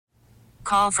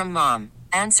Call from mom.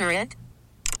 Answer it.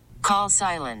 Call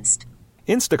silenced.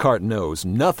 Instacart knows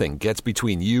nothing gets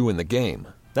between you and the game.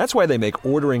 That's why they make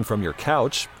ordering from your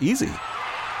couch easy.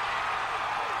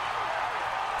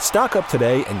 Stock up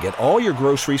today and get all your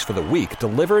groceries for the week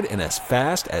delivered in as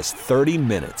fast as 30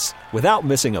 minutes without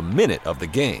missing a minute of the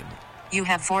game. You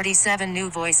have 47 new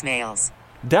voicemails.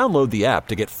 Download the app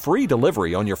to get free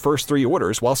delivery on your first 3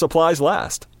 orders while supplies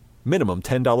last. Minimum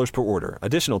 $10 per order.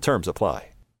 Additional terms apply.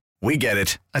 We get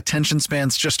it. Attention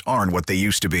spans just aren't what they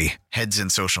used to be. Heads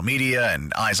in social media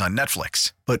and eyes on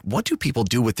Netflix. But what do people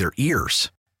do with their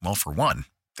ears? Well, for one,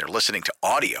 they're listening to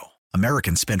audio.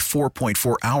 Americans spend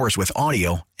 4.4 hours with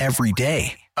audio every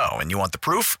day. Oh, and you want the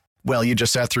proof? Well, you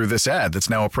just sat through this ad that's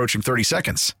now approaching 30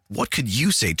 seconds. What could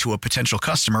you say to a potential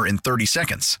customer in 30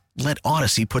 seconds? Let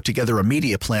Odyssey put together a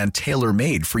media plan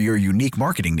tailor-made for your unique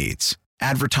marketing needs.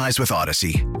 Advertise with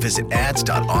Odyssey. Visit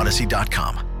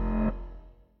ads.odyssey.com.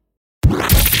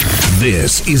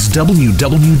 This is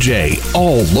WWJ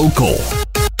All Local.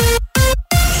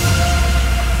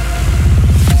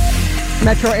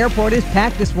 Metro Airport is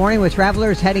packed this morning with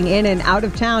travelers heading in and out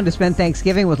of town to spend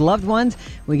Thanksgiving with loved ones.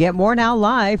 We get more now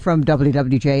live from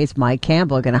WWJ's Mike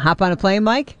Campbell. Going to hop on a plane,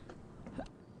 Mike?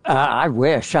 I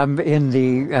wish. I'm in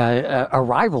the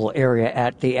arrival area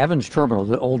at the Evans Terminal,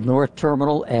 the Old North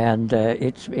Terminal, and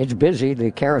it's busy. The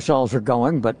carousels are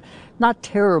going, but not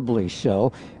terribly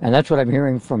so. And that's what I'm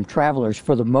hearing from travelers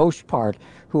for the most part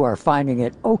who are finding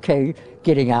it okay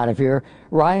getting out of here.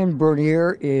 Ryan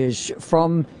Bernier is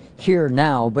from here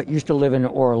now, but used to live in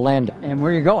Orlando. And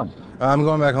where are you going? I'm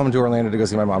going back home to Orlando to go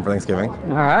see my mom for Thanksgiving.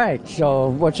 All right. So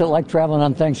what's it like traveling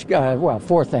on for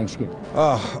Thanksgiving?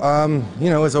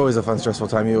 It's always a fun, stressful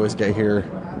time. You always get here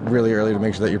really early to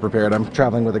make sure that you're prepared. I'm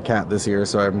traveling with a cat this year,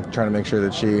 so I'm trying to make sure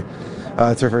that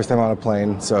it's her first time on a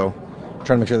plane, so I'm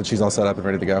trying to make sure that she's all set up and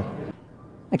ready to go.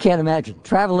 I can't imagine.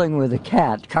 Traveling with a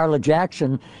cat. Carla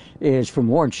Jackson is from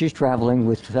Warren. She's traveling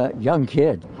with a young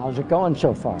kid. How's it going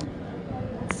so far?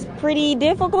 It's pretty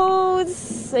difficult.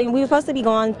 We were supposed to be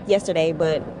gone yesterday,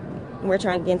 but we're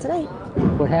trying again today.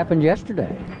 What happened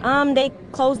yesterday? They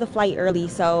closed the flight early,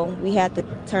 so we had to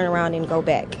turn around and go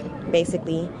back,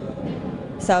 basically.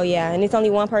 So, yeah, and it's only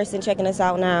one person checking us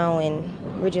out now,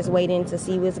 and we're just waiting to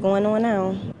see what's going on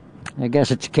now. I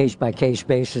guess it's a case-by-case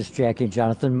basis, Jackie and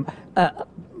Jonathan.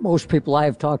 Most people I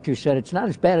have talked to said it's not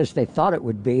as bad as they thought it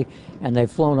would be, and they've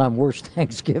flown on worse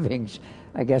Thanksgivings.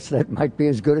 I guess that might be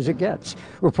as good as it gets.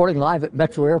 Reporting live at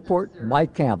Metro Airport,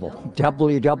 Mike Campbell,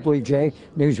 WWJ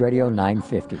News Radio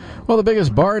 950. Well, the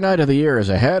biggest bar night of the year is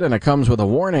ahead, and it comes with a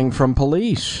warning from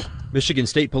police. Michigan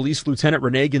State Police Lieutenant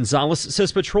Renee Gonzalez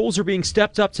says patrols are being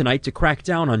stepped up tonight to crack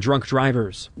down on drunk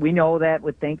drivers. We know that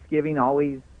with Thanksgiving,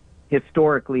 always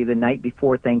historically, the night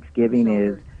before Thanksgiving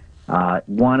is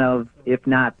one of, if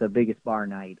not the biggest bar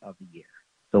night of the year.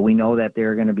 So we know that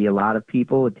there are going to be a lot of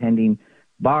people attending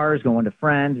bars, going to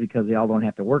friends because they all don't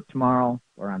have to work tomorrow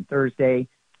or on Thursday,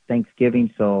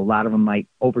 Thanksgiving, so a lot of them might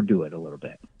overdo it a little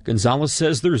bit. Gonzalez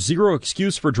says there's zero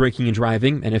excuse for drinking and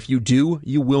driving, and if you do,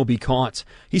 you will be caught.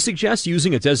 He suggests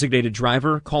using a designated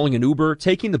driver, calling an Uber,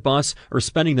 taking the bus, or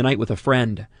spending the night with a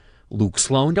friend. Luke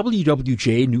Sloan,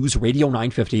 WWJ News Radio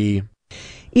 950.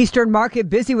 Eastern Market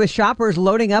busy with shoppers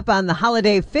loading up on the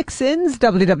holiday fix-ins.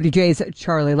 WWJ's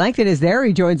Charlie Langton is there.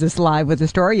 He joins us live with the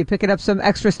story. You picking up some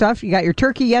extra stuff? You got your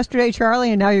turkey yesterday,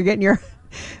 Charlie, and now you're getting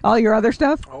all your other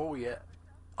stuff? Oh, yeah.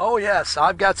 Oh, yes.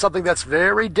 I've got something that's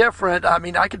very different. I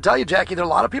mean, I can tell you, Jackie, there are a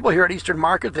lot of people here at Eastern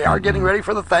Market. They are getting ready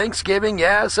for the Thanksgiving,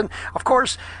 yes. And, of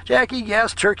course, Jackie,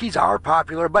 yes, turkeys are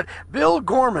popular. But Bill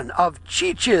Gorman of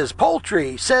Cheech's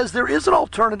Poultry says there is an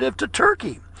alternative to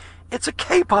turkey. It's a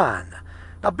capon.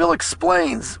 Now, Bill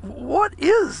explains, what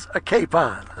is a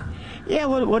capon? Yeah,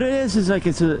 what it is like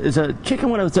it's a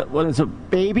chicken when it's a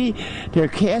baby, they're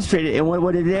castrated, and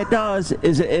what it does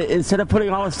is instead of putting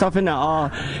all the stuff in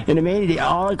the main,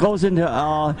 all it goes into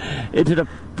the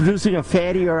producing a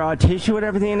fatty or tissue and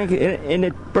everything in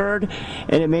the bird,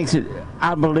 and it makes it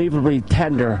unbelievably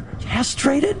tender.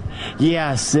 Castrated?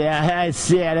 Yes, yeah,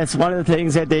 that's one of the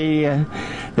things that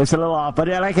that's a little off, but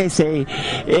like I say,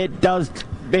 it does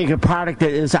make a product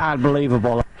that is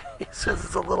unbelievable. He says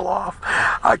it's a little off.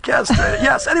 Castrated.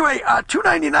 Yes. Anyway,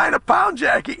 $2.99 a pound,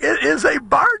 Jackie. It is a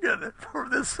bargain for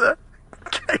this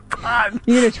capon.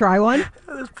 You gonna try one?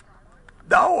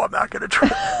 No, I'm not gonna try.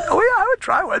 Oh yeah, I would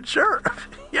try one. Sure.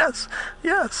 Yes.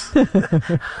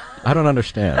 I don't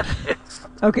understand.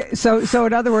 Okay, so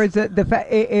in other words,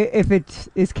 if it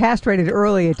is castrated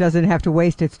early, it doesn't have to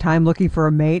waste its time looking for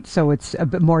a mate, so it's a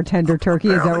bit more tender turkey.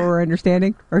 Is that what we're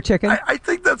understanding? Or chicken? I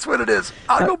think that's what it is.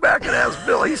 I'll go back and ask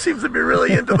Bill. He seems to be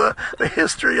really into the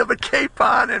history of the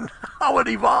capon and how it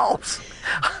evolves,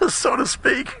 so to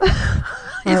speak.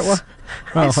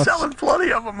 He's selling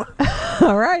plenty of them.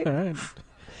 All right.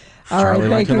 All right,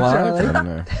 thank you, Charlie.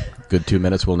 And, good 2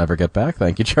 minutes we'll never get back.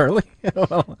 Thank you, Charlie.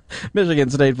 Well, Michigan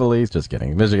State Police, just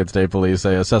kidding. Michigan State Police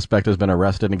say a suspect has been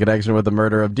arrested in connection with the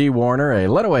murder of Dee Warner, a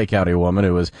Lenawee County woman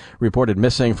who was reported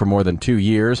missing for more than 2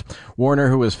 years. Warner,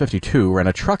 who was 52, ran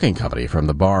a trucking company from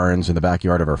the barns in the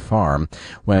backyard of her farm.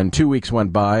 When 2 weeks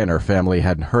went by and her family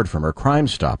hadn't heard from her, Crime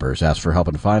Stoppers asked for help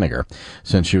in finding her.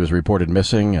 Since she was reported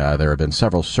missing, there have been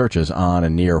several searches on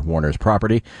and near Warner's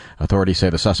property. Authorities say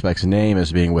the suspect's name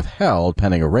is being withheld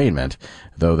pending arraignment,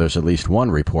 though there's at least one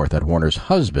report that Warner's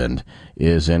husband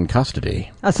is in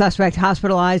custody. A suspect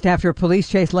hospitalized after a police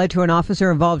chase led to an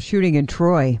officer-involved shooting in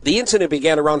Troy. The incident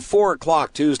began around 4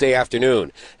 o'clock Tuesday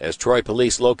afternoon as Troy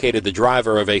police located the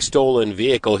driver of a stolen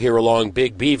vehicle here along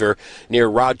Big Beaver near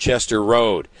Rochester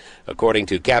Road. According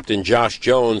to Captain Josh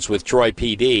Jones with Troy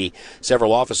PD,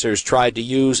 several officers tried to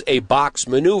use a box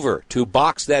maneuver to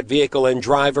box that vehicle and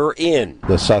driver in.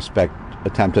 The suspect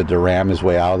attempted to ram his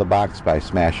way out of the box by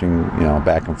smashing,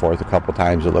 back and forth a couple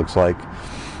times, it looks like.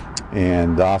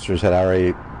 And the officers had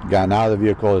already gotten out of the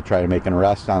vehicle to try to make an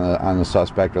arrest on the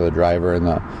suspect or the driver in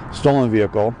the stolen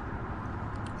vehicle.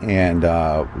 And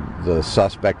the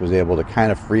suspect was able to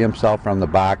kind of free himself from the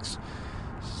box.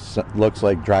 Looks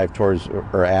like drive towards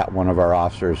or at one of our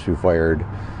officers who fired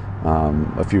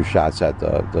a few shots at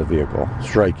the vehicle,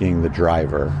 striking the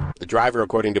driver. The driver,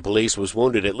 according to police, was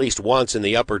wounded at least once in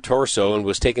the upper torso and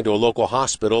was taken to a local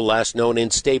hospital, last known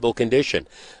in stable condition.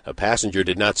 A passenger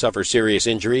did not suffer serious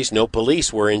injuries. No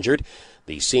police were injured.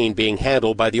 The scene being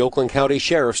handled by the Oakland County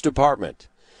Sheriff's Department.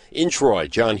 In Troy,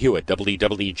 John Hewitt,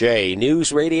 WWJ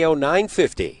News Radio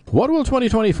 950. What will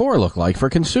 2024 look like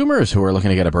for consumers who are looking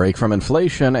to get a break from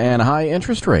inflation and high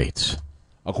interest rates?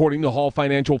 According to Hall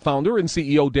Financial founder and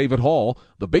CEO David Hall,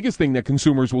 the biggest thing that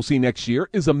consumers will see next year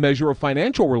is a measure of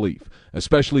financial relief,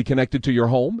 especially connected to your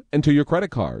home and to your credit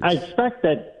cards. I expect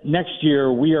that next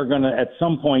year we are going to at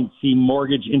some point see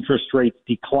mortgage interest rates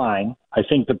decline. I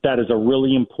think that is a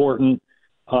really important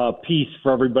piece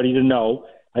for everybody to know.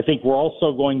 I think we're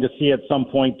also going to see at some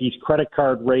point these credit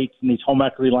card rates and these home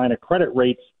equity line of credit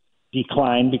rates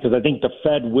decline, because I think the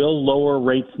Fed will lower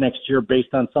rates next year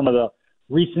based on some of the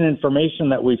recent information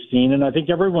that we've seen, and I think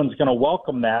everyone's going to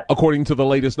welcome that. According to the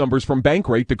latest numbers from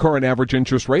Bankrate, the current average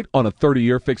interest rate on a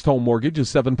 30-year fixed home mortgage is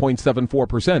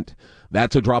 7.74%.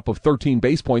 That's a drop of 13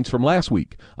 base points from last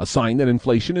week, a sign that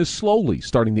inflation is slowly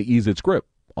starting to ease its grip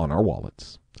on our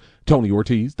wallets. Tony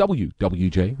Ortiz,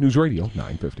 WWJ News Radio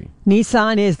 950.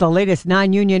 Nissan is the latest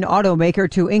non-union automaker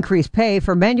to increase pay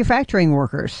for manufacturing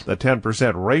workers. The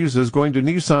 10% raise is going to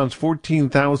Nissan's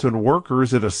 14,000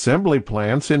 workers at assembly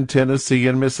plants in Tennessee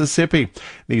and Mississippi.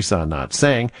 Nissan not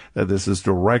saying that this is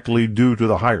directly due to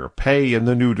the higher pay in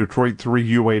the new Detroit 3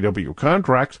 UAW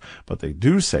contracts, but they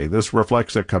do say this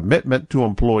reflects a commitment to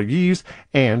employees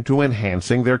and to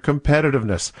enhancing their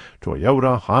competitiveness.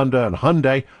 Toyota, Honda, and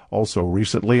Hyundai also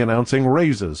recently announcing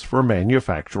raises for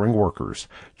manufacturing workers.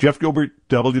 Jeff Gilbert,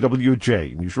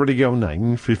 WWJ News Radio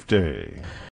 950.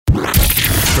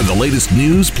 For the latest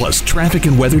news plus traffic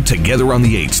and weather together on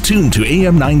the 8s, tune to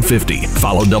AM 950.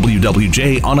 Follow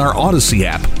WWJ on our Odyssey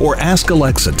app or ask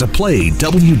Alexa to play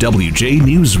WWJ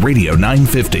News Radio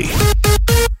 950.